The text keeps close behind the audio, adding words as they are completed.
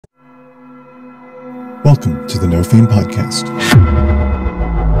Welcome to the No Fame Podcast.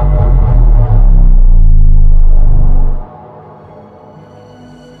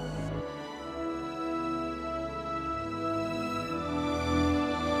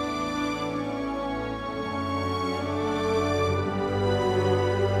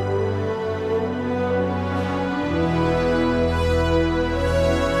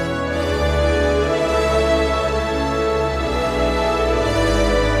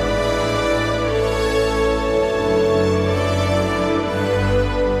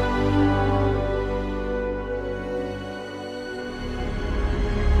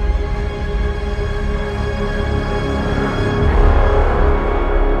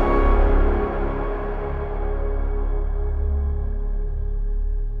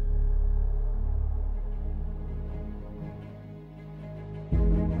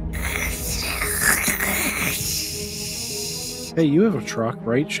 Hey, you have a truck,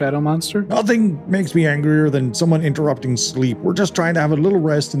 right, Shadow Monster? Nothing makes me angrier than someone interrupting sleep. We're just trying to have a little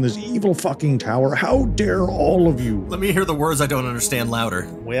rest in this evil fucking tower. How dare all of you? Let me hear the words I don't understand louder.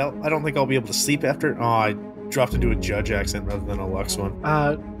 Well, I don't think I'll be able to sleep after. Oh, I dropped into a judge accent rather than a Lux one.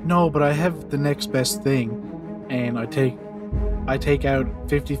 No, but I have the next best thing, and I take out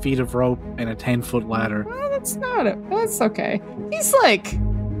 50 feet of rope and a 10-foot ladder. Well, that's okay.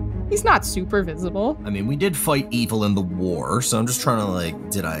 He's not super visible. I mean, we did fight evil in the war, so I'm just trying to,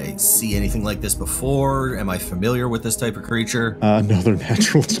 did I see anything like this before? Am I familiar with this type of creature? Another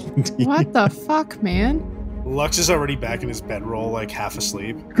natural 20. What the fuck, man? Lux is already back in his bedroll, half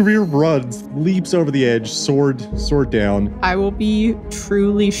asleep. Grimmier runs, leaps over the edge, sword down. I will be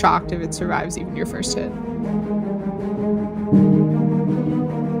truly shocked if it survives even your first hit.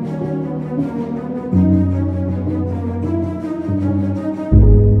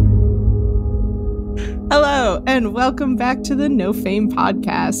 Hello, and welcome back to the No Fame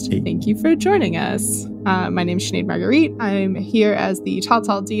Podcast. Hey. Thank you for joining us. My name is Sinéad Marguerite. I'm here as the Tall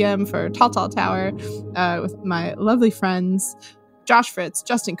DM for Tall Tower with my lovely friends, Josh Fritz,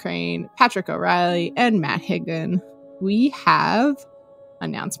 Justin Crane, Patrick O'Reilly, and Matt Higdon. We have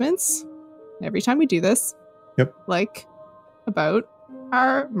announcements every time we do this. Yep. About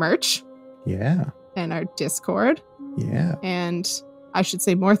our merch. Yeah. And our Discord. Yeah. And I should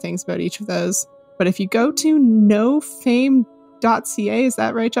say more things about each of those. But if you go to nofame.ca, is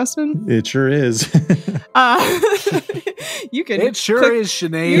that right, Justin? It sure is. You can. It sure is,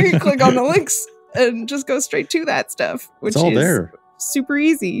 Sinead. You can click on the links and just go straight to that stuff, which it's all is there. Super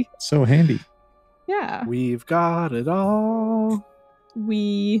easy. So handy. Yeah. We've got it all.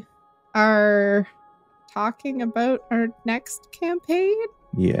 We are talking about our next campaign.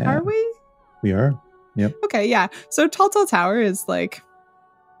 Yeah. Are we? We are. Yep. Okay, yeah. So Tall Tower is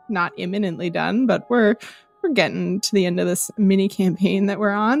not imminently done, but we're getting to the end of this mini campaign that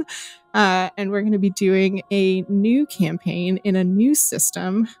we're on, and we're going to be doing a new campaign in a new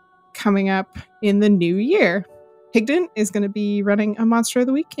system coming up in the new year. Higdon is going to be running a Monster of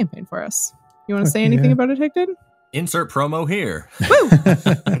the Week campaign for us. You want to say anything about it, Higdon? Insert promo here. Woo!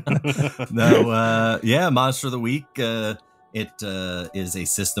 No, Monster of the Week. It is a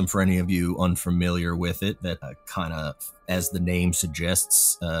system for any of you unfamiliar with it that kind of, as the name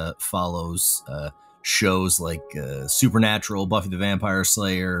suggests, follows shows like Supernatural, Buffy the Vampire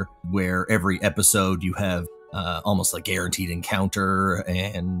Slayer, where every episode you have almost guaranteed encounter.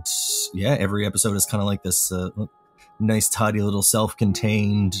 And yeah, every episode is kind of like this nice, tidy little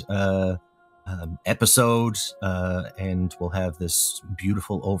self-contained episode. And we'll have this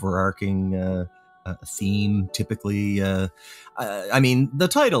beautiful overarching theme. Typically, I mean, the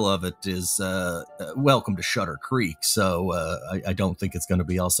title of it is Welcome to Shutter Creek, so I don't think it's going to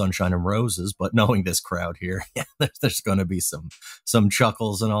be all sunshine and roses, but knowing this crowd here, there's going to be some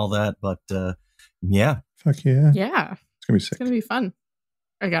chuckles and all that, but yeah. Fuck yeah. Yeah. It's going to be sick. It's going to be fun.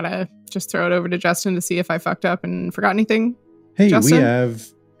 I got to just throw it over to Justin to see if I fucked up and forgot anything. Hey, Justin? we have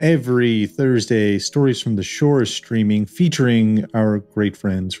every Thursday Stories from the Shore streaming, featuring our great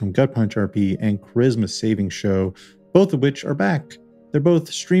friends from Gut Punch RP and Charisma Saving Show, both of which are back. They're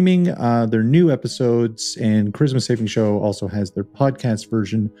both streaming their new episodes, and Charisma Saving Show also has their podcast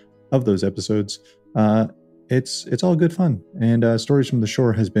version of those episodes. It's all good fun, and Stories from the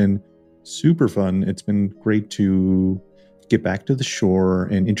Shore has been super fun. It's been great to get back to the shore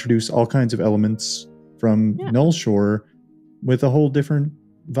and introduce all kinds of elements from Null Shore with a whole different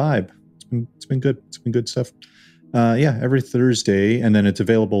vibe. It's been good. It's been good stuff. Every Thursday, and then it's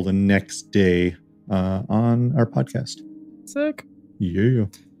available the next day on our podcast. Sick. Yeah.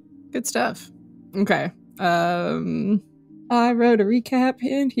 Good stuff. Okay. I wrote a recap,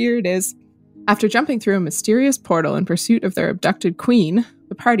 and here it is. After jumping through a mysterious portal in pursuit of their abducted queen,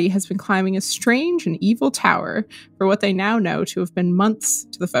 the party has been climbing a strange and evil tower for what they now know to have been months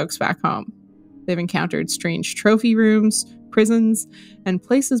to the folks back home. They've encountered strange trophy rooms, prisons, and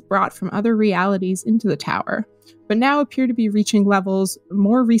places brought from other realities into the tower, but now appear to be reaching levels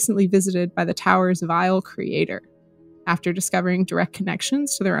more recently visited by the tower's vile creator. After discovering direct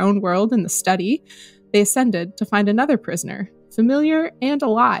connections to their own world in the study, they ascended to find another prisoner, familiar and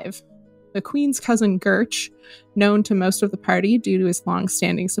alive. The Queen's cousin Gertch, known to most of the party due to his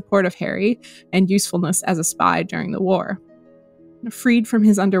long-standing support of Harry and usefulness as a spy during the war. Freed from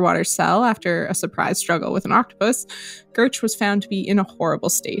his underwater cell after a surprise struggle with an octopus, Gertch was found to be in a horrible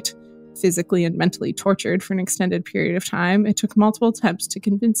state. Physically and mentally tortured for an extended period of time, it took multiple attempts to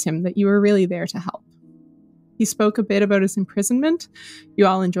convince him that you were really there to help. He spoke a bit about his imprisonment, you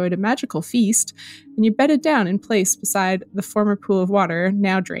all enjoyed a magical feast, and you bedded down in place beside the former pool of water,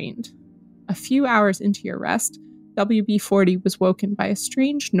 now drained. A few hours into your rest, WB-40 was woken by a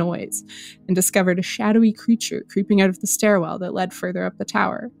strange noise and discovered a shadowy creature creeping out of the stairwell that led further up the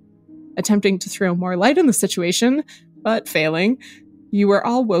tower. Attempting to throw more light on the situation, but failing, you were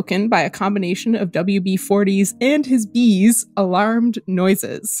all woken by a combination of WB-40's and his bees' alarmed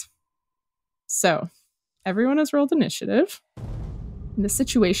noises. So, everyone has rolled initiative. And the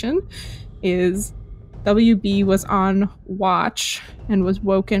situation is WB was on watch and was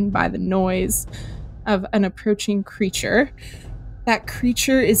woken by the noise of an approaching creature. That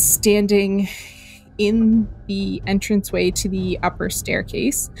creature is standing in the entranceway to the upper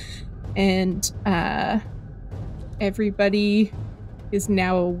staircase, and everybody is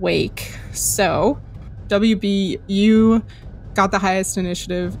now awake. So, WB, you got the highest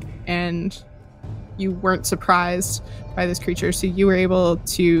initiative, and you weren't surprised by this creature, so you were able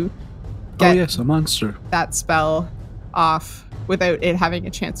to get a monster. That spell off without it having a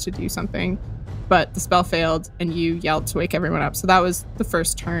chance to do something. But the spell failed, and you yelled to wake everyone up. So that was the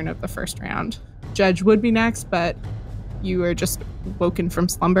first turn of the first round. Judge would be next, but you were just woken from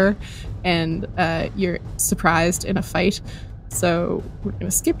slumber, and you're surprised in a fight. So we're going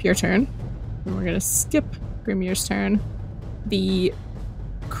to skip your turn, and we're going to skip Grimmier's turn. The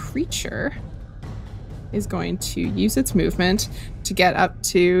creature is going to use its movement to get up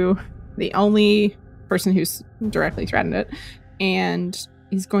to the only person who's directly threatened it, and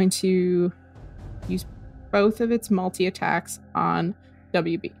is going to use both of its multi-attacks on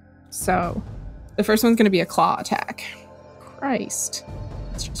WB. So the first one's going to be a claw attack. Christ.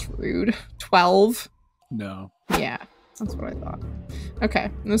 That's just rude. 12. No. Yeah, that's what I thought. Okay,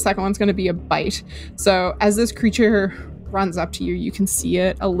 and the second one's going to be a bite. So as this creature runs up to you, you can see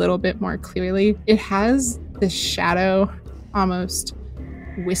it a little bit more clearly. It has this shadow almost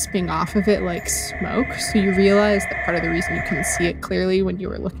wisping off of it like smoke. So you realize that part of the reason you couldn't see it clearly when you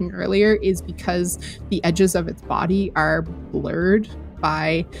were looking earlier is because the edges of its body are blurred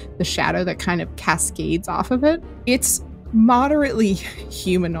by the shadow that kind of cascades off of it. It's moderately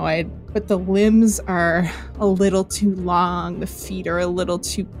humanoid, but the limbs are a little too long, the feet are a little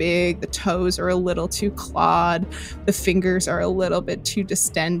too big, the toes are a little too clawed, the fingers are a little bit too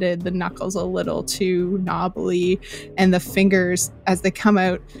distended, the knuckles a little too knobbly, and the fingers, as they come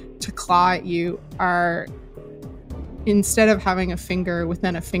out to claw at you, are, instead of having a finger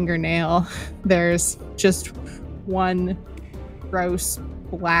within a fingernail, there's just one gross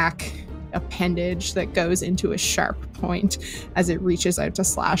black appendage that goes into a sharp point as it reaches out to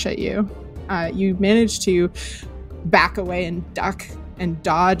slash at you. You manage to back away and duck and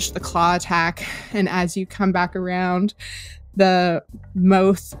dodge the claw attack, and as you come back around, the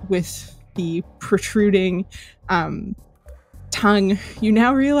mouth with the protruding tongue, you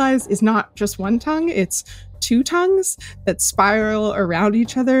now realize is not just one tongue, it's two tongues that spiral around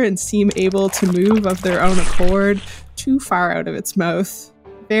each other and seem able to move of their own accord too far out of its mouth.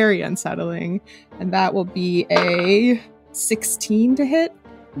 Very unsettling. And that will be a 16 to hit.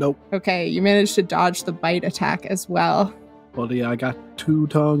 Nope. Okay, you managed to dodge the bite attack as well. Buddy, I got two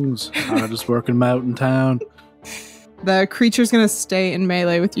tongues. I'm just working them out in town. The creature's going to stay in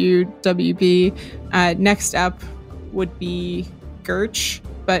melee with you, WB. Next up would be Gertch,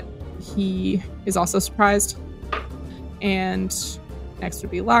 but he is also surprised. And next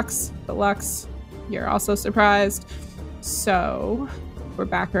would be Lux, but Lux, you're also surprised. So we're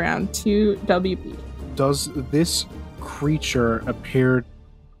back around to WB. Does this creature appear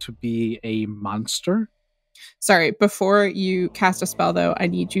to be a monster? Sorry, before you cast a spell, though, I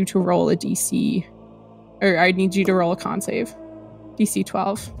need you to roll a DC, or I need you to roll a con save. DC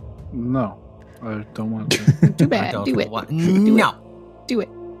 12. No, I don't want to. Too bad. Do it. Do it.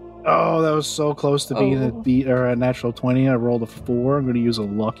 Oh, that was so close to being a beat or a natural 20. I rolled a 4. I'm going to use a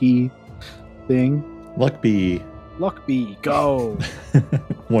lucky thing. Luck B. Luck B, go.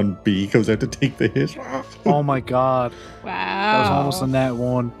 1B goes out to take the hit. Oh my god. Wow. That was almost a nat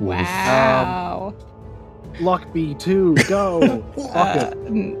 1. Wow. Luck B2, go. Fuck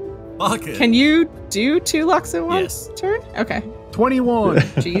it. Fuck it. Can you do 2 lucks in one Yes. turn? Okay. 21.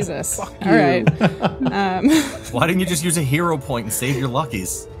 Jesus. Fuck All you. right. Why didn't you just use a hero point and save your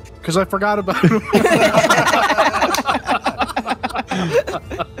luckies? Because I forgot about him.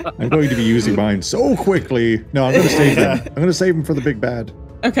 I'm going to be using mine so quickly. No, I'm going to save them. I'm going to save them for the big bad.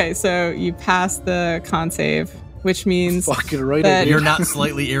 Okay, so you pass the con save, which means Fucking right. that- I did. You're not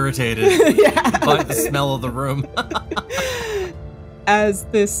slightly irritated yeah. by the smell of the room. As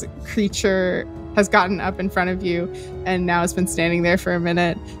this creature has gotten up in front of you and now has been standing there for a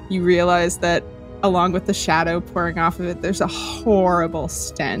minute, you realize that along with the shadow pouring off of it, there's a horrible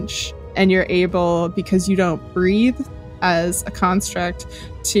stench. And you're able, because you don't breathe as a construct,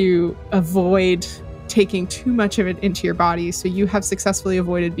 to avoid taking too much of it into your body. So you have successfully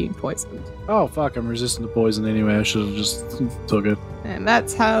avoided being poisoned. Oh, fuck. I'm resistant to poison anyway. I should have just took it. And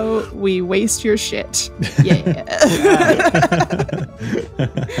that's how we waste your shit. Yeah.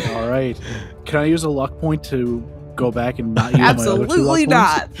 All right. Can I use a luck point to go back and not use my Absolutely other 2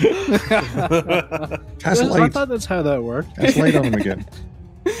 not. luck points? Cast I light. thought that's how that worked. Cast light on him again.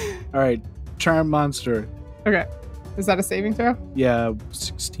 All right. Charm monster. Okay. Is that a saving throw? Yeah,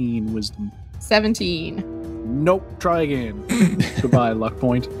 16 wisdom. 17. Nope. Try again. Goodbye, luck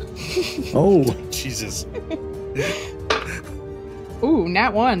point. Oh. Jesus. Ooh,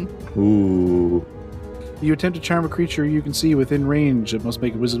 nat 1. Ooh. You attempt to charm a creature you can see within range. It must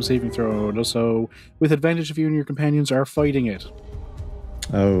make a wisdom saving throw. And also, with advantage if you and your companions are fighting it.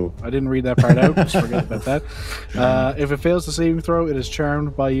 Oh. I didn't read that part out. Just forget about that. If it fails the saving throw, it is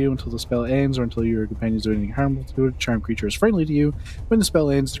charmed by you until the spell ends or until your companions do anything harmful to it. Charmed creature is friendly to you. When the spell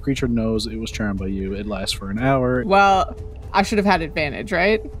ends, the creature knows it was charmed by you. It lasts for an hour. Well, I should have had advantage,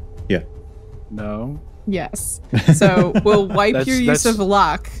 right? No. Yes. So we'll wipe That's- your use that's- of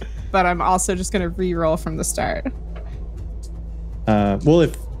luck, but I'm also just going to re-roll from the start. Well,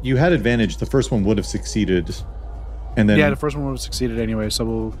 if you had advantage, the first one would have succeeded. And then, Yeah, the first one would have succeeded anyway, so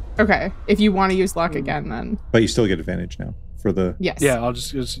we'll... Okay. If you want to use luck again, then but you still get advantage now for the. yes. Yeah, I'll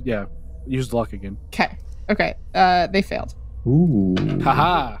just use the luck again. Okay. Okay. They failed. Ooh.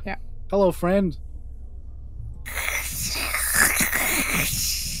 Haha! Yeah. Hello, friend.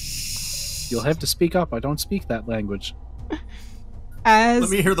 You'll have to speak up. I don't speak that language. As Let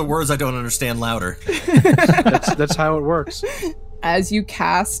me hear the words I don't understand louder. That's how it works. as you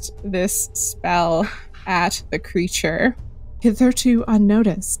cast this spell at the creature, hitherto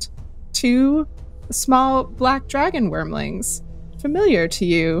unnoticed, 2 small black dragon wormlings, familiar to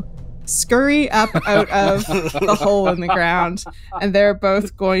you, scurry up out of the hole in the ground, and they're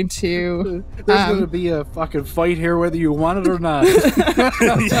both going to... There's going to be a fucking fight here whether you want it or not.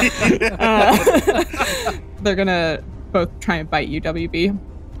 They're going to both try and bite you, WB.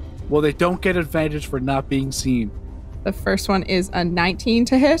 Well, they don't get advantage for not being seen. The first one is a 19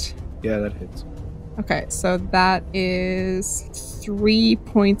 to hit. Yeah, that hits. Okay, so that is 3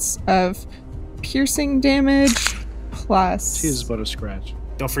 points of piercing damage plus Tis but a scratch.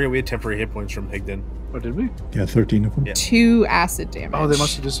 Don't forget we had temporary hit points from Higdon. Oh, did we? Yeah, 13 of them. Yeah. 2 acid damage. Oh, they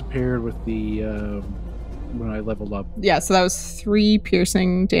must have disappeared with the when I leveled up. Yeah, so that was 3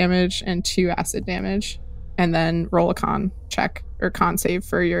 piercing damage and 2 acid damage. And then roll a con check or con save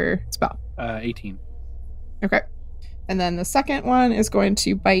for your spell. 18. Okay. And then the second one is going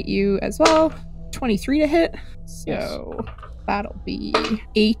to bite you as well. 23 to hit. So that'll be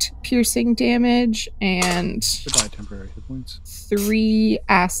 8 piercing damage and Goodbye, temporary hit points. 3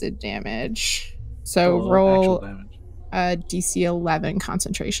 acid damage. So Actual roll damage. a DC 11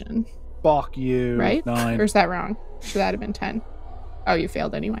 concentration. Fuck you. Right? 9. Or is that wrong? Should that have been 10? Oh, you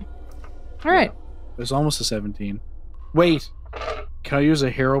failed anyway. All right. It was almost a 17. Wait. Can I use a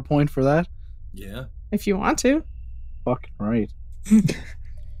hero point for that? Yeah. If you want to. Fucking right.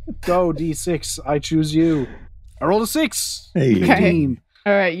 Go, D6. I choose you. I rolled a 6. Hey. Okay. 15.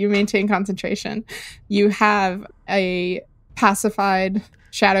 All right, you maintain concentration. You have a pacified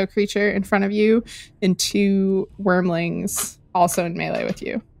shadow creature in front of you and 2 wormlings also in melee with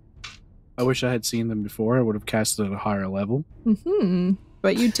you. I wish I had seen them before. I would have cast it at a higher level.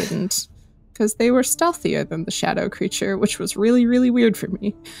 But you didn't, because they were stealthier than the shadow creature, which was really, really weird for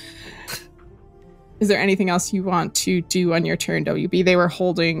me. Is there anything else you want to do on your turn, WB? They were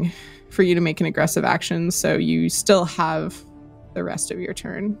holding for you to make an aggressive action, so you still have the rest of your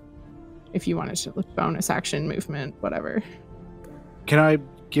turn. If you wanted to bonus action, movement, whatever. Can I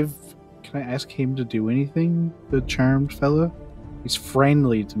ask him to do anything? The charmed fella? He's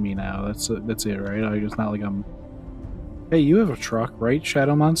friendly to me now. That's it, right? It's not like I'm Hey, you have a truck, right,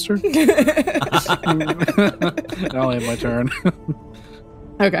 Shadow Monster? I'll have my turn.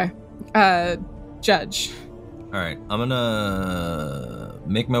 Okay. Judge. All right, I'm gonna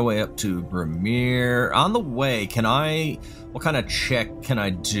make my way up to Grimmier. On the way, what kind of check can I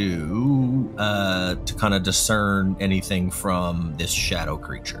do to kind of discern anything from this shadow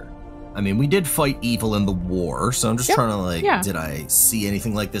creature? I mean, we did fight evil in the war, so I'm just trying to did I see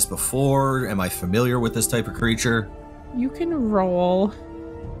anything like this before? Am I familiar with this type of creature? You can roll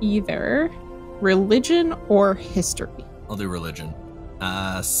either religion or history. I'll do religion.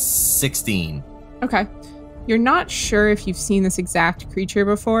 16. Okay. You're not sure if you've seen this exact creature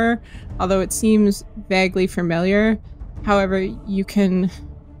before, although it seems vaguely familiar. However, you can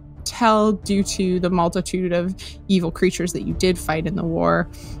tell due to the multitude of evil creatures that you did fight in the war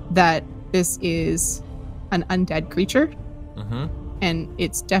that this is an undead creature. Mm-hmm. And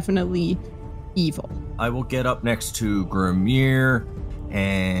it's definitely evil. I will get up next to Grimmier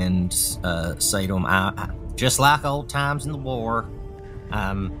and say to him, just like old times in the war,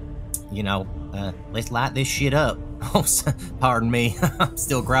 let's light this shit up. Oh, pardon me, I'm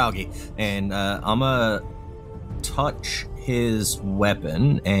still groggy. And I'm gonna touch his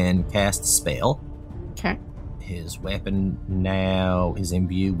weapon and cast a spell. Okay. His weapon now is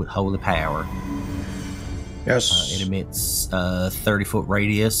imbued with holy power. Yes. It emits a 30-foot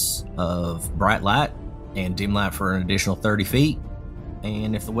radius of bright light and dim light for an additional 30 feet.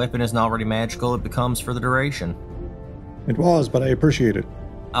 And if the weapon isn't already magical, it becomes for the duration. It was, but I appreciate it.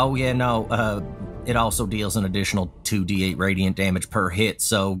 Oh, yeah, no. It also deals an additional 2d8 radiant damage per hit,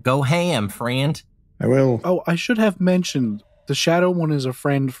 so go ham, friend. I will. Oh, I should have mentioned the shadow one is a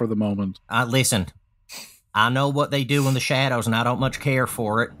friend for the moment. Listen, I know what they do in the shadows, and I don't much care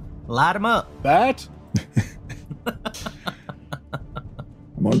for it. Light them up. That?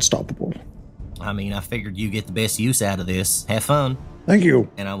 I'm unstoppable. I mean, I figured you get the best use out of this. Have fun. Thank you.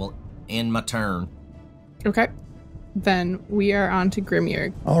 And I will end my turn. Okay. Then we are on to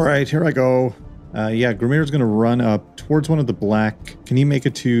Grimmier. All right, here I go. Grimmier's going to run up towards one of the black. Can he make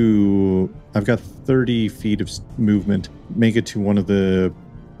it to... I've got 30 feet of movement. Make it to one of the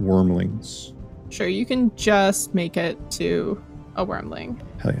wormlings. Sure, you can just make it to a wormling.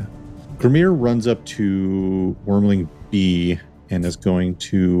 Hell yeah. Grimmier runs up to wormling B and is going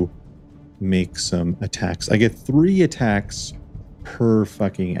to make some attacks. I get 3 attacks per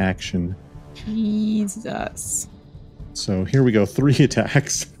fucking action. Jesus. So here we go, 3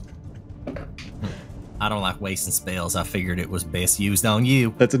 attacks. I don't like wasting spells. I figured it was best used on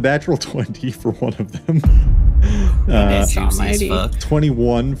you. That's a natural 20 for one of them. That's juicy as fuck.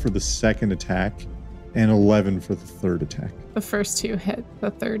 21 for the second attack, and 11 for the third attack. The first 2 hit,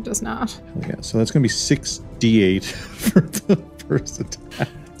 the third does not. Hell yeah, so that's going to be 6d8 for the first attack.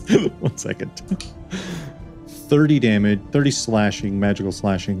 1 second. 30 damage, 30 slashing, magical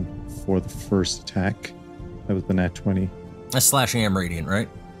slashing for the first attack. That was the nat 20. That's slashing and radiant, right?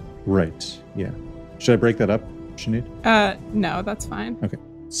 Right, yeah. Should I break that up, Sinead? No, that's fine. Okay.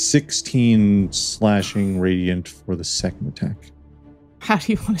 16 slashing radiant for the second attack. How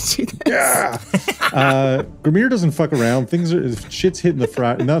do you want to do this? Yeah! Grimmier doesn't fuck around. Shit's hitting the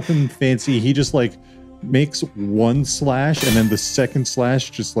front. Nothing fancy. He just makes 1 slash, and then the second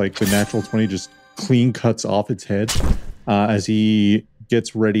slash, just the natural 20, just clean cuts off its head as he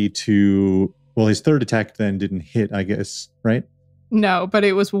gets ready to... Well, his third attack then didn't hit, I guess, right? No, but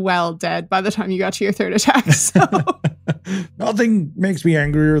it was well dead by the time you got to your third attack, so... Nothing makes me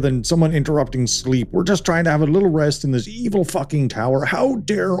angrier than someone interrupting sleep. We're just trying to have a little rest in this evil fucking tower. How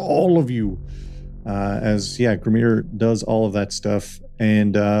dare all of you? Grimmier does all of that stuff,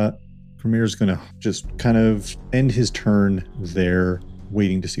 and Grimmier's gonna just kind of end his turn there,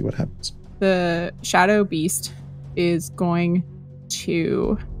 waiting to see what happens. The Shadow Beast is going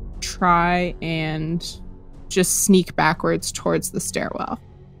to try and just sneak backwards towards the stairwell.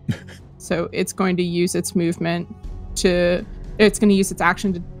 So it's going to use its movement it's going to use its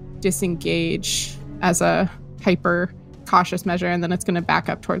action to disengage as a hyper cautious measure, and then it's going to back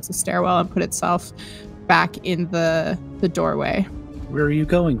up towards the stairwell and put itself back in the doorway. Where are you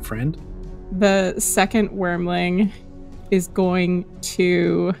going, friend? The second wormling is going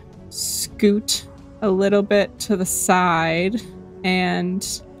to scoot a little bit to the side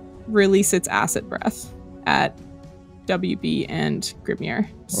and release its acid breath at WB and Grimmier.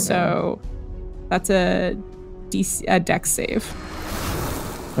 So that's a dex save.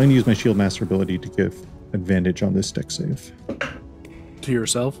 I'm going to use my Shield Master ability to give advantage on this dex save. To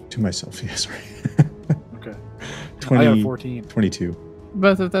yourself? To myself, yes. Okay. 20, I got 14. 22.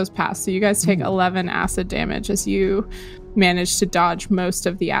 Both of those pass. So you guys take 11 acid damage as you manage to dodge most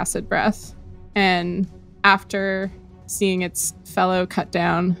of the acid breath. And after seeing its fellow cut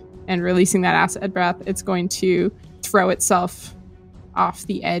down and releasing that acid breath, it's going to throw itself off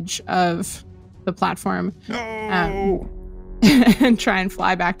the edge of the platform and try and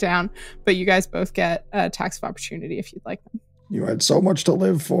fly back down. But you guys both get attacks of opportunity if you'd like them. You had so much to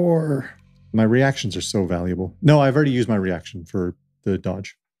live for. My reactions are so valuable. No, I've already used my reaction for the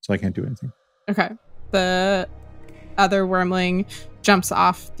dodge, so I can't do anything. Okay. The other wormling jumps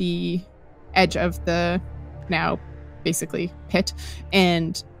off the edge of the now basically pit,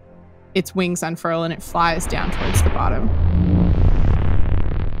 and its wings unfurl and it flies down towards the bottom.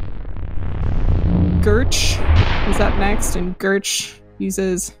 Gurch is up next, and Gurch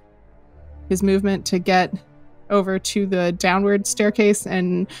uses his movement to get over to the downward staircase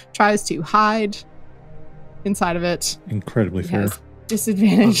and tries to hide inside of it. Incredibly fair.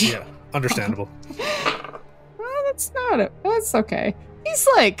 Disadvantage. Yeah, understandable. Well, that's okay.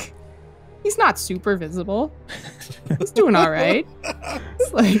 He's not super visible. He's doing all right.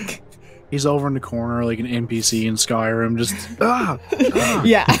 It's like He's over in the corner like an NPC in Skyrim, just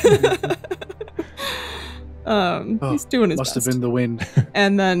yeah. He's doing his must best. have been the wind.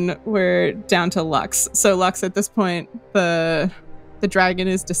 And then we're down to Lux. So Lux, at this point, the dragon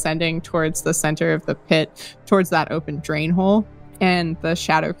is descending towards the center of the pit, towards that open drain hole, and the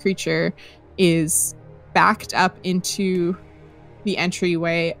shadow creature is backed up into the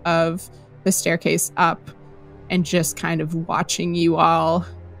entryway of the staircase up and just kind of watching you all,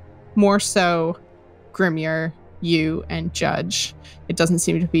 more so Grimmier, you, and Judge. It doesn't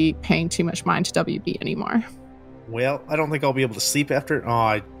seem to be paying too much mind to WB anymore. Well, I don't think I'll be able to sleep after. Oh,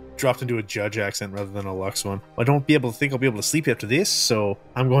 I dropped into a Judge accent rather than a Lux one. I don't think I'll be able to sleep after this, so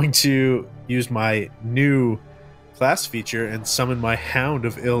I'm going to use my new class feature and summon my Hound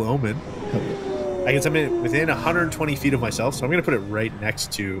of Ill Omen. I can summon it within 120 feet of myself, so I'm going to put it right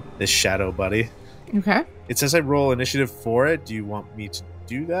next to this shadow buddy. Okay. It says I roll initiative for it. Do you want me to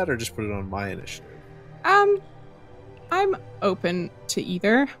do that or just put it on my initiative? I'm open to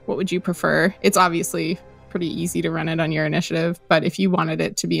either. What would you prefer? It's obviously pretty easy to run it on your initiative, but if you wanted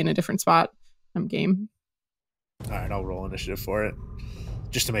it to be in a different spot, I'm game. All right, I'll roll initiative for it,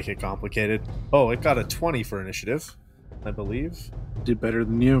 just to make it complicated. Oh, it got a 20 for initiative, I believe. Did better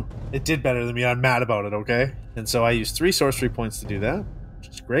than you. It did better than me. I'm mad about it, okay? And so I used 3 sorcery points to do that, which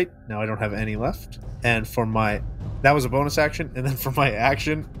is great. Now I don't have any left. And for my... That was a bonus action. And then for my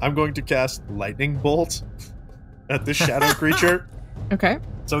action, I'm going to cast Lightning Bolt at this shadow creature. Okay.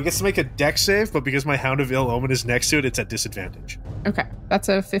 So it gets to make a dex save, but because my Hound of Ill Omen is next to it, it's at disadvantage. Okay. That's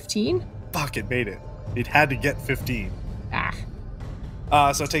a 15? Fuck, it made it. It had to get 15.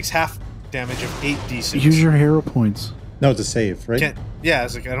 So it takes half damage of 8d6. Use your hero points. No, it's a save, right? Yeah,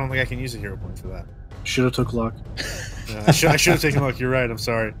 it's like, I don't think I can use a hero point for that. Should have took luck. I should have taken a look. You're right. I'm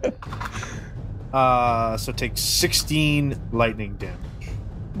sorry. So it takes 16 lightning damage.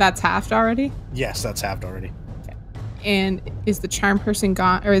 That's halved already? Yes, that's halved already. Okay. And is the charm person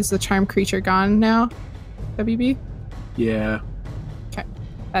gone, or is the charm creature gone now, WB? Yeah. Okay.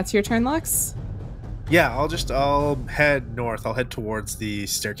 That's your turn, Lux? Yeah, I'll head north. I'll head towards the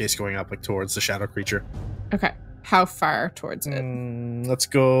staircase going up, like towards the shadow creature. Okay. How far towards it? Let's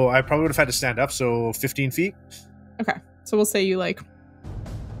go. I probably would have had to stand up, so 15 feet. Okay. So we'll say you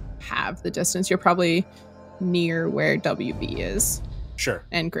have the distance. You're probably near where WB is. Sure.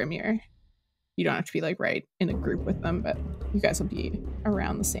 And Grimmier. You don't have to be right in a group with them, but you guys will be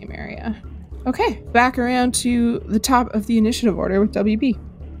around the same area. Okay. Back around to the top of the initiative order with WB.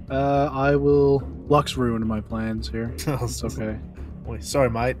 I will... Lux ruined my plans here. It's okay. Wait,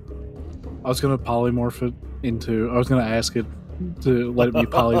 sorry, mate. I was going to polymorph it into... I was going to ask it to let me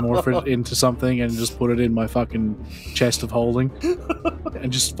polymorph it into something and just put it in my fucking chest of holding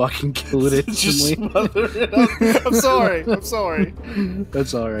and just fucking kill it instantly. Just smother it up. I'm sorry.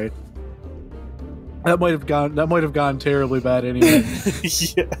 That's all right. That might have gone terribly bad anyway.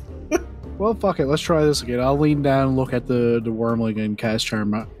 Yeah. Well, fuck it. Let's try this again. I'll lean down and look at the wormling and cast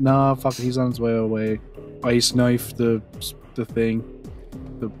charm. Nah, fuck it. He's on his way away. Ice knife the thing,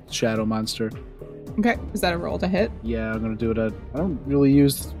 the shadow monster. Okay. Is that a roll to hit? Yeah, I'm gonna do it at... I don't really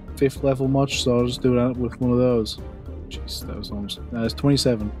use 5th level much, so I'll just do it with one of those. Jeez, that was almost... That's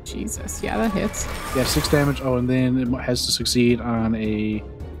 27. Jesus. Yeah, that hits. Yeah, 6 damage. Oh, and then it has to succeed on a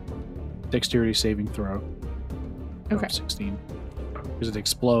dexterity saving throw. Okay. 16. Because it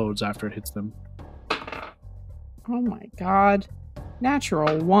explodes after it hits them. Oh my god.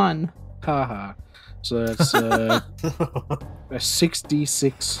 Natural 1. Haha. So that's a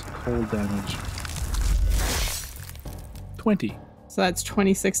 6d6 cold damage. 20. So that's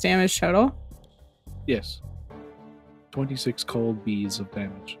 26 damage total. Yes. 26 cold beads of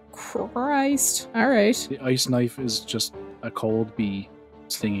damage. Christ. All right. The ice knife is just a cold bee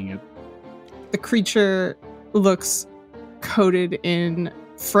stinging it. The creature looks coated in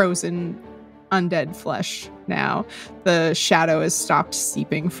frozen undead flesh now. The shadow has stopped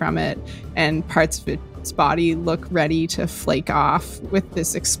seeping from it, and parts of its body look ready to flake off with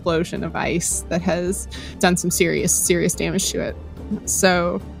this explosion of ice that has done some serious damage to it.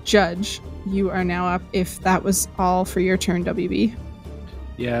 So, Judge, you are now up if that was all for your turn, WB.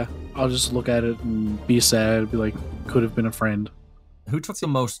 Yeah, I'll just look at it and be sad, be like, could have been a friend. Who took the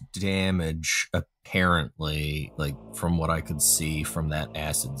most damage, apparently, like, from what I could see from that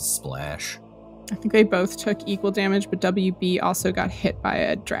acid splash? I think they both took equal damage, but WB also got hit by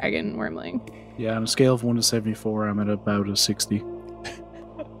a dragon wormling. Yeah, on a scale of 1 to 74, I'm at about a 60.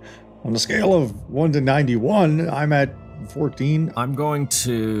 On a scale of 1 to 91, I'm at 14. I'm going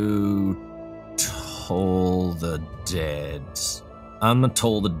to toll the dead. I'm gonna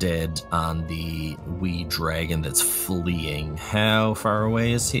toll the dead on the wee dragon that's fleeing. How far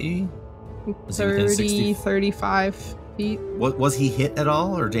away is he? Is he within 60? 35 feet. Was he hit at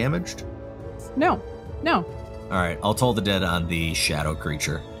all or damaged? No. All right, I'll toll the dead on the shadow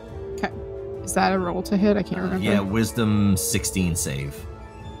creature. Okay. Is that a roll to hit? I can't remember. Yeah, wisdom 16 save.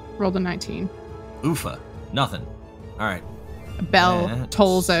 Rolled a 19. Oofa, nothing. All right. A bell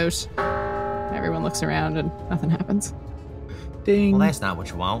tolls out. Everyone looks around and nothing happens. Ding. Well, that's not what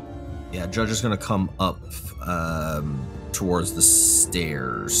you want. Yeah, Judge is going to come up towards the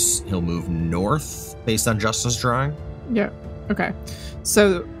stairs. He'll move north based on Justin's drawing. Yeah. Okay.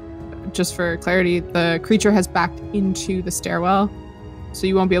 So, just for clarity, the creature has backed into the stairwell, so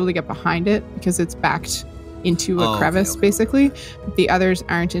you won't be able to get behind it because it's backed into a crevice, basically. The others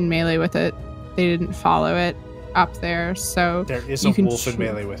aren't in melee with it. They didn't follow it up there, so there is a wolf in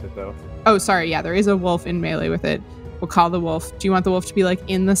melee with it, though. Oh, sorry. Yeah, there is a wolf in melee with it. We'll call the wolf. Do you want the wolf to be like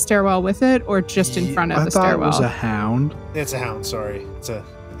in the stairwell with it, or just in front of the stairwell? I thought it was a hound. It's a hound. Sorry,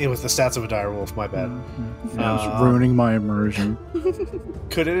 it was the stats of a dire wolf. My bad. I was ruining my immersion.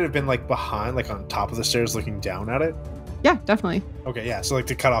 Could it have been like behind, like on top of the stairs, looking down at it? Yeah, definitely. Okay, yeah. So like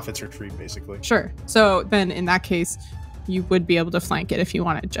to cut off its retreat, basically. Sure. So then, in that case, you would be able to flank it if you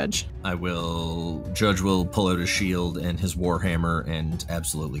wanted, Judge. Judge will pull out his shield and his warhammer and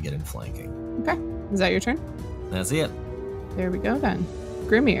absolutely get in flanking. Okay. Is that your turn? That's it. There we go then.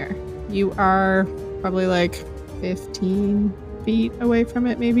 Grimmier, you are probably like 15 feet away from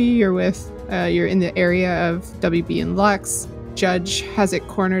it, maybe. You're in the area of WB and Lux. Judge has it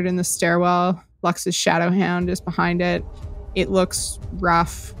cornered in the stairwell. Lux's shadow hound is behind it. It looks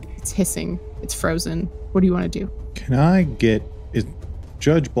rough. It's hissing. It's frozen. What do you want to do? Is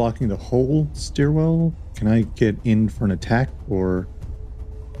Judge blocking the whole stairwell? Can I get in for an attack, or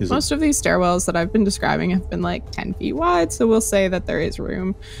most of these stairwells that I've been describing have been like 10 feet wide, so we'll say that there is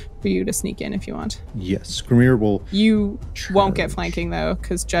room for you to sneak in if you want. Yes, Grimmier will. You won't get flanking though,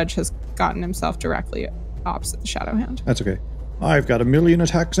 because Judge has gotten himself directly opposite the shadow hound. That's okay. I've got 1,000,000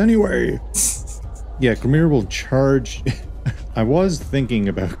 attacks anyway. Yeah, Grimmier will charge. I was thinking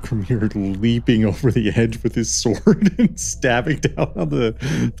about Grimmier leaping over the edge with his sword and stabbing down on the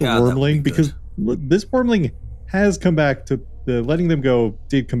wormling, because look, this wormling has come back to letting them go.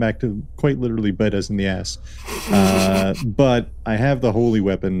 Did come back to quite literally bite us in the ass. But I have the holy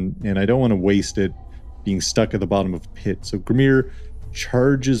weapon, and I don't want to waste it being stuck at the bottom of a pit. So Grimmier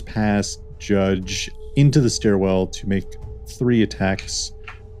charges past Judge into the stairwell to make 3 attacks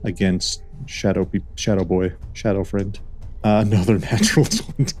against Shadow Friend. Another natural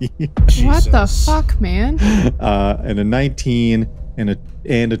 20. What the fuck, man? And a 19 and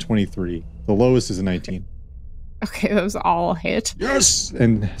a 23. The lowest is a 19. Okay, those all hit. Yes!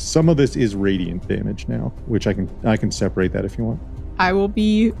 And some of this is radiant damage now, which I can separate that if you want. I will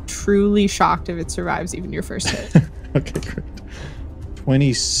be truly shocked if it survives even your first hit. Okay, great.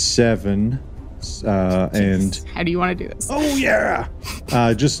 27. And how do you want to do this? Oh yeah!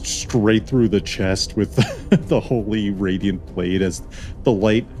 Just straight through the chest with the holy radiant blade as the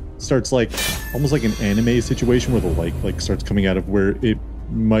light starts, like almost like an anime situation where the light like starts coming out of where it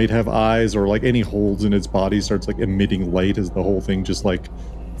might have eyes, or like any holes in its body starts like emitting light as the whole thing just like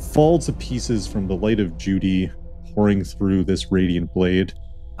falls to pieces from the light of Judy pouring through this radiant blade.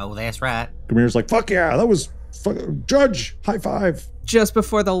 Oh, that's right. Gamir's like, fuck yeah, that was Judge, high five. Just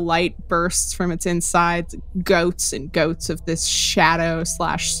before the light bursts from its insides, goats and goats of this shadow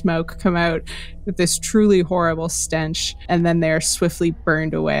 / smoke come out with this truly horrible stench, and then they're swiftly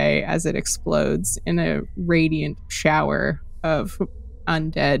burned away as it explodes in a radiant shower of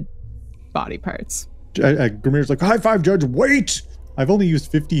undead body parts. Grimir's like, high five, Judge, wait! I've only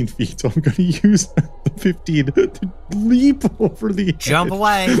used 15 feet, so I'm going to use 15 to leap over the Jump edge.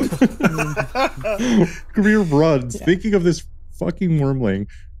 away. Grimmier runs, thinking of this fucking wormling,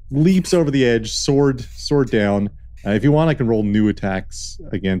 leaps over the edge, sword down. If you want, I can roll new attacks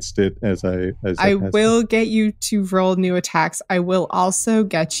against it as I will get you to roll new attacks. I will also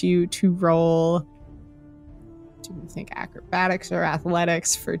get you to roll, do you think acrobatics or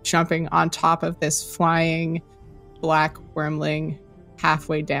athletics for jumping on top of this flying black wormling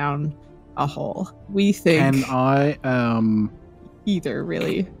halfway down a hole. We think Can I either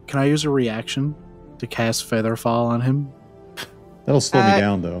really. Can I use a reaction to cast Featherfall on him? That'll slow me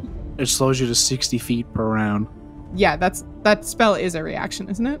down though. It slows you to 60 feet per round. Yeah, that spell is a reaction,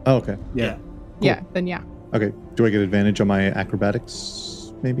 isn't it? Oh, okay. Yeah. Cool. Yeah, then yeah. Okay. Do I get advantage on my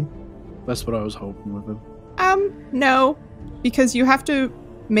acrobatics? Maybe. That's what I was hoping with it. No, because you have to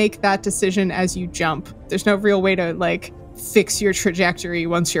make that decision as you jump. There's no real way to like fix your trajectory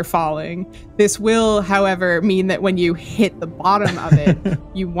once you're falling. This will, however, mean that when you hit the bottom of it,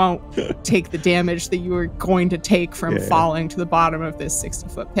 you won't take the damage that you were going to take from falling to the bottom of this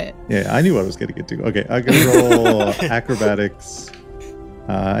 60-foot pit. Yeah, I knew I was going to get to. Okay, I'm going to roll acrobatics.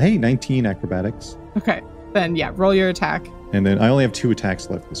 Hey, 19 acrobatics. Okay, then yeah, roll your attack. And then I only have 2 attacks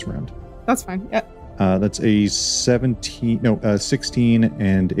left this round. That's fine. Yeah. That's a 16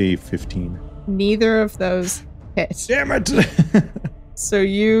 and a 15. Neither of those hit. Damn it! So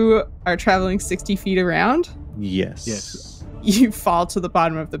you are traveling 60 feet around? Yes. You fall to the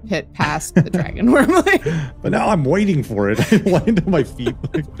bottom of the pit past the dragon wormling. But now I'm waiting for it. I land on my feet.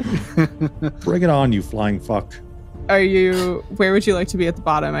 Bring it on, you flying fuck. Where would you like to be at the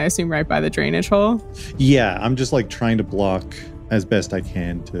bottom? I assume right by the drainage hole? Yeah, I'm just like trying to block as best I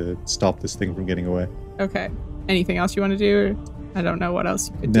can to stop this thing from getting away. Okay. Anything else you want to do? I don't know what else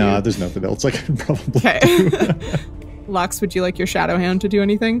you could do. No, there's nothing else I could probably do. Lux, would you like your Shadow Hound to do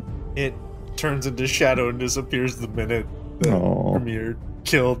anything? It turns into shadow and disappears the minute the Grimmier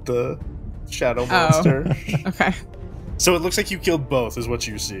killed the shadow monster. Okay. So it looks like you killed both, is what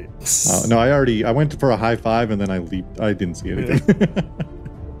you see. Oh, no, I went for a high five and then I leaped. I didn't see anything.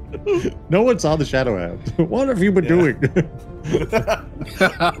 No one saw the Shadow Hound. What have you been doing? Boy,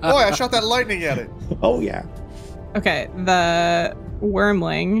 I shot that lightning at it. Oh, yeah. Okay, the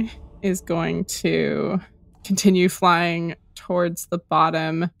wormling is going to continue flying towards the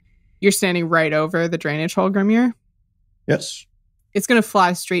bottom. You're standing right over the drainage hole, Grimmier? Yes. It's going to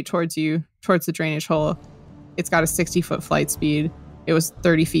fly straight towards you, towards the drainage hole. It's got a 60-foot flight speed. It was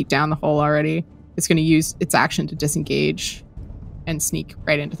 30 feet down the hole already. It's going to use its action to disengage and sneak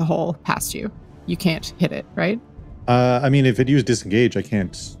right into the hole past you. You can't hit it, right? I mean, if it used disengage, I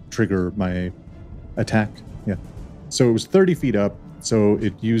can't trigger my attack. Yeah. So it was 30 feet up. So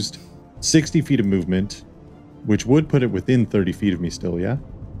it used 60 feet of movement, which would put it within 30 feet of me still, yeah?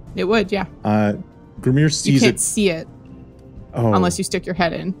 It would, yeah. Grimmier sees it. You can't see it unless you stick your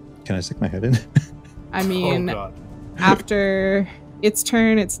head in. Can I stick my head in? I mean, after its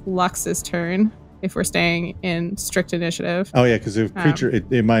turn, it's Lux's turn. If we're staying in strict initiative. Oh yeah, because if creature,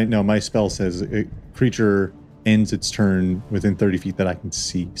 it might. No, my spell says creature ends its turn within 30 feet that I can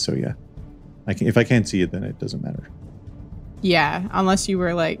see. So yeah, I can. If I can't see it, then it doesn't matter. Yeah, unless you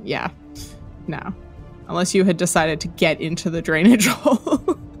were like, no, unless you had decided to get into the drainage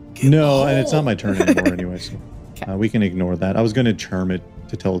hole. No, and it's not my turn anymore anyway. So we can ignore that. I was going to charm it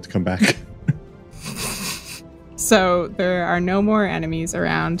to tell it to come back. So there are no more enemies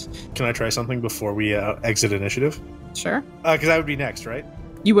around. Can I try something before we exit initiative? Sure. Because I would be next, right?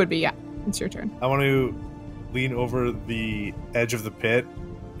 You would be, yeah. It's your turn. I want to lean over the edge of the pit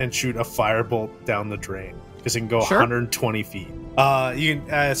and shoot a firebolt down the drain because it can go 120 feet. You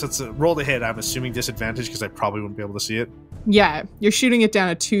can. So it's a roll to hit. I'm assuming disadvantage because I probably wouldn't be able to see it. Yeah, you're shooting it down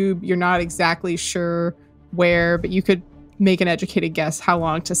a tube. You're not exactly sure where, but you could make an educated guess how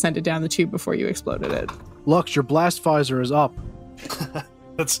long to send it down the tube before you exploded it. Lux, your blast visor is up.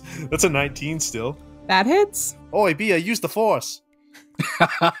 That's a 19 still. That hits. Oi, B, I used the force.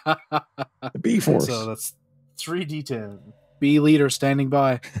 The B force. So that's 3d10. B leader standing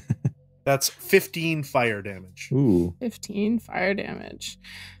by. That's 15 fire damage. Ooh. 15 fire damage.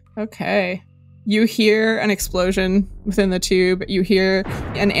 Okay. You hear an explosion within the tube. You hear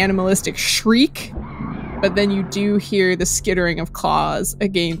an animalistic shriek, but then you do hear the skittering of claws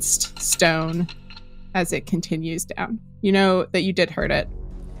against stone as it continues down. You know that you did hurt it,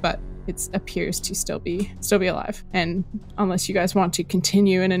 but it appears to still be alive. And unless you guys want to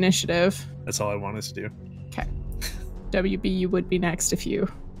continue an initiative. That's all I wanted to do. Okay. WB, you would be next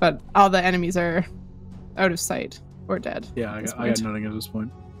but all the enemies are out of sight or dead. Yeah, I got nothing at this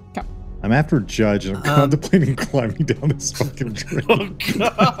point. Okay. I'm after Judge and I'm contemplating climbing down this fucking drain. Oh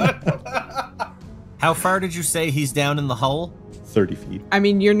god. How far did you say he's down in the hole? 30 feet. I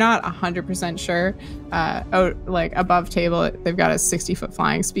mean, you're not 100% sure. Like above table, they've got a 60-foot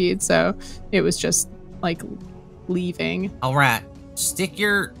flying speed, so it was just like leaving. All right, stick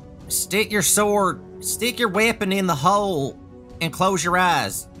your sword, stick your weapon in the hole, and close your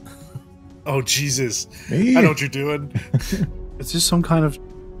eyes. Oh, Jesus. Me? I know what you're doing. Is this some kind of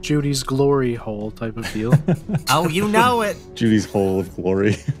Judy's glory hole type of deal? Oh, you know it. Judy's hole of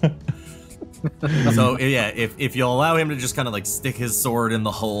glory. So yeah, if you'll allow him to just kind of like stick his sword in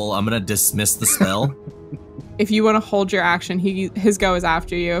the hole, I'm gonna dismiss the spell. If you want to hold your action, his go is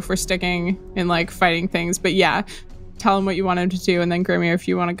after you if we're sticking in like fighting things. But yeah, tell him what you want him to do, and then Grimmier, if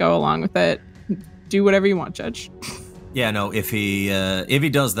you want to go along with it, do whatever you want, Judge. Yeah, no, if he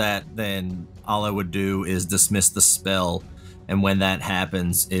does that, then all I would do is dismiss the spell, and when that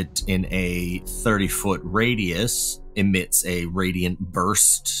happens, it in a 30-foot radius emits a radiant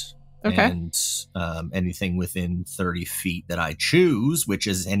burst. Okay. And anything within 30 feet that I choose, which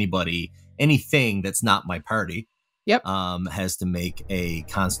is anything that's not my party, Yep. has to make a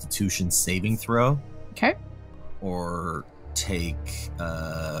Constitution saving throw. Okay. Or take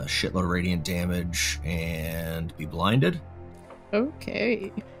a shitload of radiant damage and be blinded.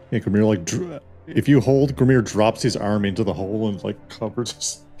 Okay. Yeah, Grimmier, like, if you hold, Grimmier drops his arm into the hole and, like,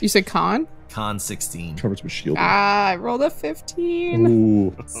 covers You said con? Con 16. with shield. I rolled a 15.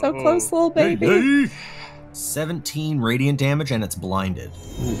 Ooh. So close, little baby. 17 radiant damage, and it's blinded.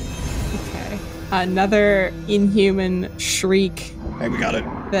 Okay. Another inhuman shriek Hey, we got it.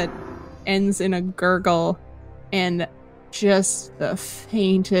 that ends in a gurgle and just the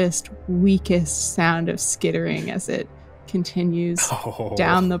faintest, weakest sound of skittering as it continues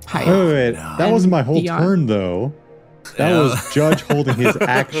down the pipe. Wait, that wasn't my whole beyond. turn, though. That was Judge holding his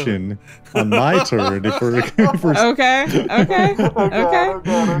action on my turn. If we're Okay.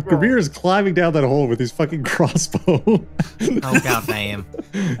 Grimmier is climbing down that hole with his fucking crossbow. Oh, goddamn.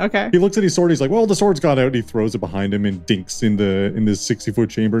 Okay. He looks at his sword. He's like, "Well, the sword's gone out." And he throws it behind him and dinks in this 60-foot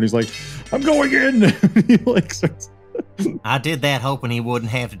chamber. And he's like, "I'm going in." He like starts. I did that hoping he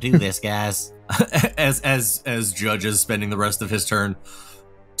wouldn't have to do this, guys. as Judge is spending the rest of his turn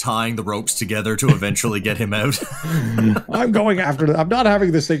tying the ropes together to eventually get him out. I'm going after it. I'm not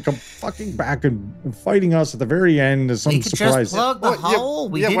having this thing come fucking back and fighting us at the very end as some We could surprise. just plug the Well, yeah, hole.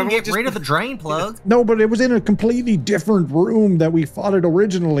 We yeah, why didn't don't we get just- rid of the drain plug. No, but it was in a completely different room that we fought it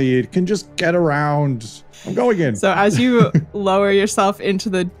originally. It can just get around. I'm going in. So as you lower yourself into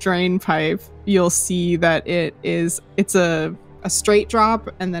the drain pipe, you'll see that it's a straight drop,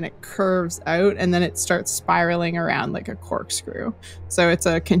 and then it curves out, and then it starts spiraling around like a corkscrew. So it's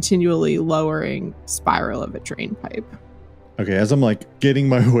a continually lowering spiral of a drain pipe. Okay, as I'm like getting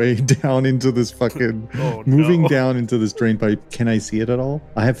my way down into this fucking moving down into this drain pipe, can I see it at all?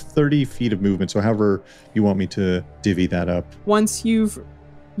 I have 30 feet of movement, so however you want me to divvy that up. Once you've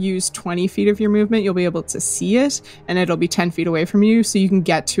used 20 feet of your movement, you'll be able to see it, and it'll be 10 feet away from you, so you can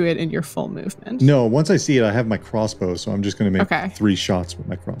get to it in your full movement. No, once I see it, I have my crossbow, so I'm just going to make Okay. 3 shots with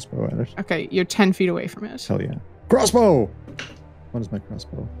my crossbow at it. Okay, you're 10 feet away from it. Hell yeah. Crossbow! What is my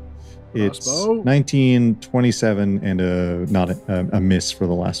crossbow? It's Crossbow? 19, 27, and not a miss for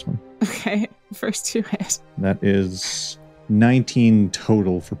the last one. Okay, first 2 hit. That is 19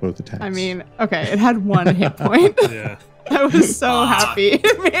 total for both attacks. I mean, okay, it had 1 hit point. Yeah. I was so happy.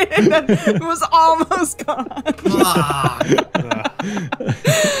 It was almost gone.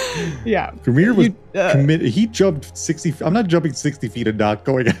 Yeah. Grimmier was You, committed. He jumped 60 feet. I'm not jumping 60 feet and not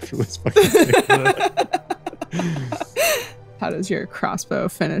going after this fucking thing. How does your crossbow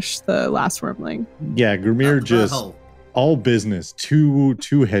finish the last wormling? Yeah, Grimmier just Oh, all business. Two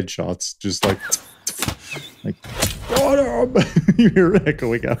headshots, just like got him. You hear it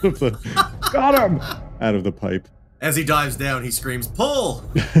echoing out of the got him out of the pipe. as he dives down, he screams, "Pull!"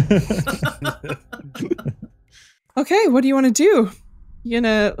 Okay, what do you want to do? You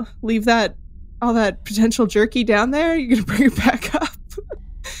gonna leave all that potential jerky down there? You gonna bring it back up?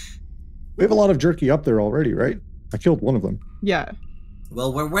 We have a lot of jerky up there already, right? I killed one of them. Yeah.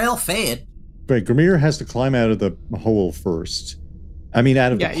 Well, we're well fed. Right, Grimmier has to climb out of the hole first. I mean,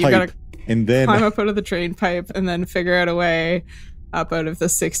 out of Yeah, the you pipe, gotta and then climb up out of the drain pipe and then figure out a way up out of the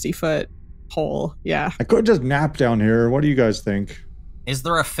 60-foot hole. Yeah. I could just nap down here. What do you guys think? Is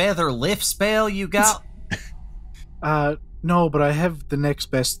there a feather lift spell you got? No, but I have the next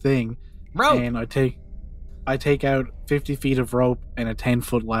best thing. Rope. And I take out 50 feet of rope and a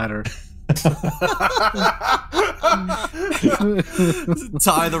 10-foot ladder.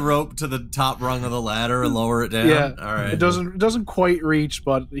 Tie the rope to the top rung of the ladder and lower it down. Yeah. All right. It doesn't quite reach,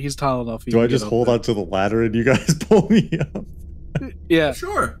 but he's tall enough. he Do can I just get up hold there. onto the ladder and you guys pull me up? Yeah.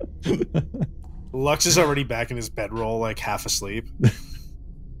 Sure. Lux is already back in his bedroll, like half asleep.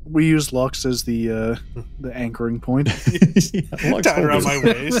 We use Lux as the anchoring point. Tied around my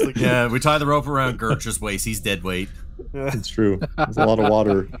waist. Like, Yeah, we tie the rope around Gertrude's waist. He's dead weight. It's true. There's a lot of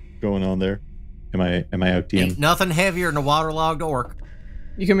water going on there. Am I out, DM? Ain't nothing heavier than a waterlogged orc.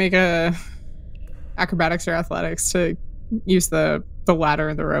 You can make a acrobatics or athletics to use the ladder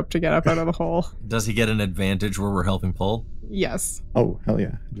and the rope to get up out of the hole. Does he get an advantage where we're helping pull? Yes. Oh, hell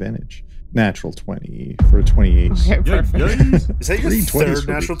yeah. Advantage. Natural 20 for a 28. Okay, perfect. is that your 3 20s third for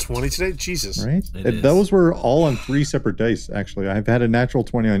me. natural 20 today? Jesus. Right? It And is. those were all on 3 separate dice, actually. I've had a natural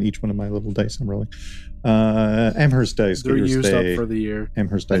 20 on each one of my little dice I'm rolling. Amherst dice. They're get your used stay. up for the year.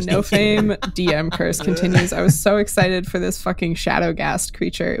 Amherst The dice. no fame DM curse continues. I was so excited for this fucking shadow ghast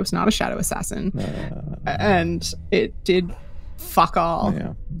creature. It was not a shadow assassin. And it did fuck all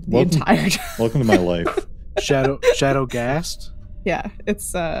Yeah. the entire time. Welcome to my life. Shadow Ghast. Yeah,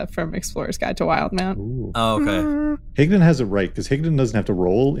 it's from Explorer's Guide to Wildmount. Ooh. Oh, okay. Higdon has it right, because Higdon doesn't have to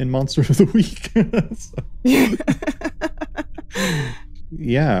roll in Monster of the Week. So-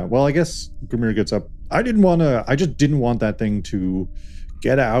 yeah, well, I guess Grimmier gets up. I just didn't want that thing to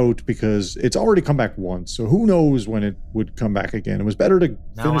get out, because it's already come back once, so who knows when it would come back again. It was better to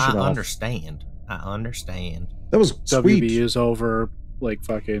No, finish I it off. understand. I understand. That was sweet. WB is over like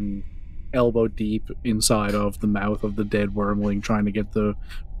fucking elbow deep inside of the mouth of the dead wormling, trying to get the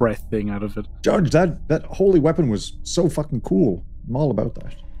breath thing out of it. Judge, that holy weapon was so fucking cool. I'm all about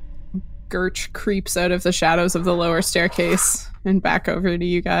that. Gertch creeps out of the shadows of the lower staircase and back over to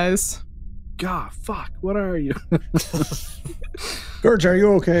you guys. God, fuck, what are you? Gertch, are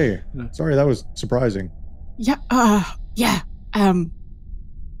you okay? Sorry, that was surprising. Yeah, yeah,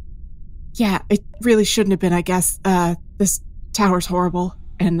 it really shouldn't have been, I guess. This tower's horrible,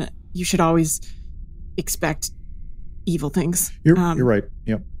 and you should always expect evil things. You're right.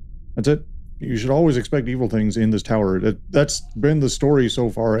 Yep. That's it. You should always expect evil things in this tower. That's been the story so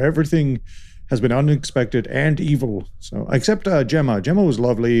far. Everything has been unexpected and evil. So, except Gemma. Gemma was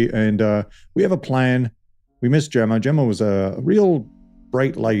lovely, and we have a plan. We miss Gemma. Gemma was a real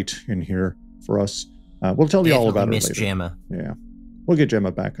bright light in here for us. We'll tell you all about her Miss later. Gemma. Yeah. We'll get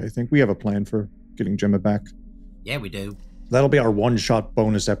Gemma back, I think. We have a plan for getting Gemma back. Yeah, we do. That'll be our one-shot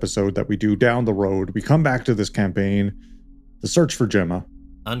bonus episode that we do down the road. We come back to this campaign, the search for Gemma.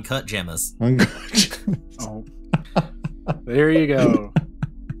 Uncut Gemmas. Oh, there you go.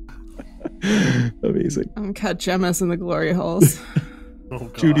 Amazing. Uncut Gemmas in the glory holes. Oh,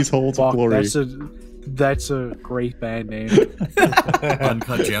 God. Judy's Holes of Fuck, Glory. that's a great band name.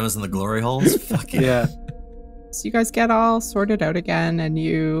 Uncut Gemmas in the glory holes? Fuck yeah. Yeah. So you guys get all sorted out again, and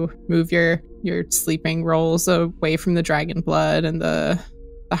you move your sleeping rolls away from the dragon blood and the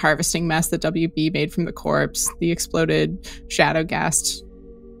harvesting mess that WB made from the corpse, the exploded shadow ghast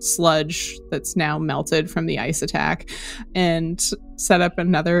sludge that's now melted from the ice attack, and set up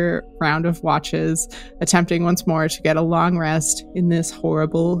another round of watches, attempting once more to get a long rest in this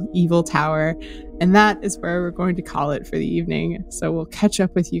horrible, evil tower. And that is where we're going to call it for the evening. So we'll catch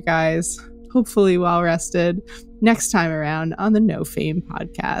up with you guys, hopefully well rested, next time around on the No Fame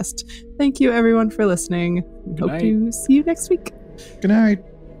podcast. Thank you everyone for listening. Hope night. to see you next week. Good night.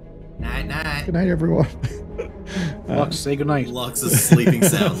 Night, night. Good night, everyone. Lux, say goodnight. Lux is sleeping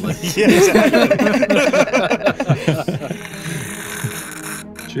soundly. Yeah, exactly.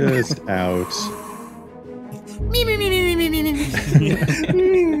 Just out.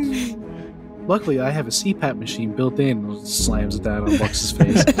 Luckily, I have a CPAP machine built in. And slams it down on Lux's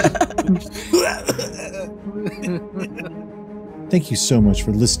face. Thank you so much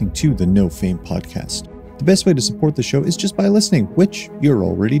for listening to the No Fame podcast. The best way to support the show is just by listening, which you're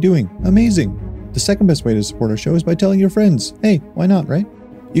already doing. Amazing. The second best way to support our show is by telling your friends. Hey, why not, right?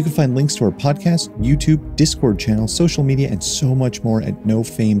 You can find links to our podcast, YouTube, Discord channel, social media, and so much more at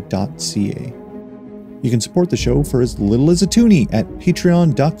nofame.ca. You can support the show for as little as a toonie at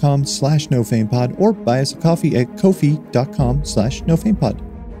patreon.com/nofamepod or buy us a coffee at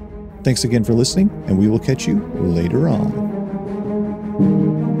ko-fi.com/nofamepod. Thanks again for listening, and we will catch you later on.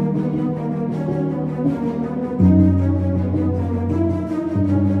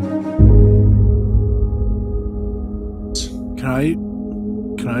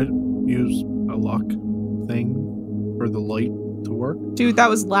 Can I use a lock thing for the light to work? Dude, that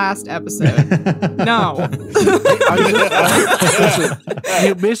was last episode. No. Listen,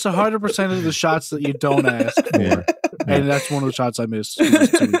 you miss 100% of the shots that you don't ask for. Yeah. And that's one of the shots I missed. 2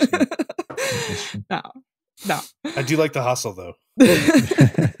 weeks ago. No. I do like the hustle, though.